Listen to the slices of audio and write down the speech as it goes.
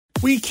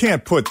We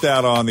can't put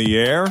that on the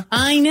air.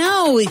 I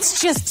know.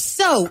 It's just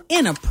so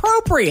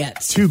inappropriate.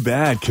 Too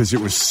bad, because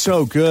it was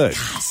so good.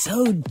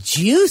 So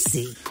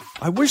juicy.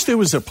 I wish there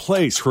was a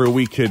place where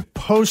we could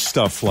post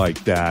stuff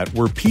like that,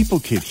 where people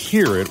could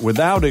hear it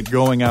without it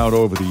going out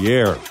over the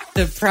air.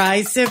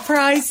 Surprise,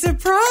 surprise,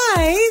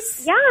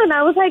 surprise. Yeah, and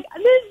I was like,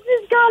 this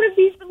has got to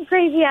be some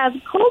crazy-ass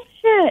cult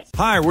shit.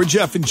 Hi, we're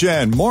Jeff and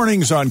Jen.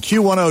 Mornings on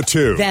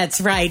Q102. That's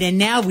right. And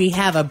now we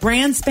have a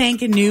brand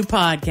spanking new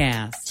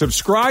podcast.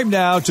 Subscribe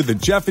now to the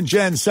Jeff and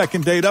Jen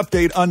Second Date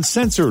Update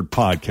Uncensored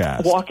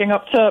podcast. Walking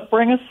up to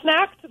bring a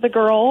snack to the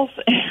girls,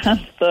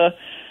 and the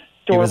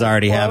door He was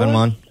already having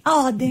one.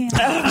 Oh, damn.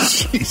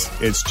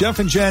 Jeez. It's Jeff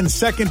and Jen's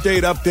Second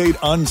Date Update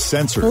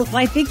Uncensored. Well,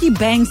 I think he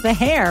bangs the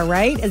hair,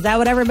 right? Is that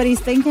what everybody's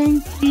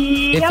thinking?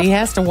 If he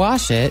has to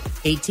wash it,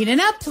 18 and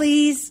up,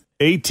 please.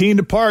 18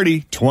 to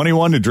party,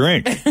 21 to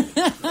drink.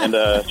 And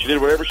she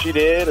did whatever she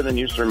did and then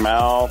used her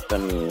mouth,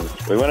 and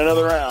we went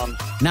another round.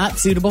 Not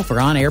suitable for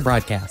on-air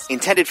broadcast.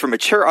 Intended for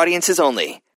mature audiences only.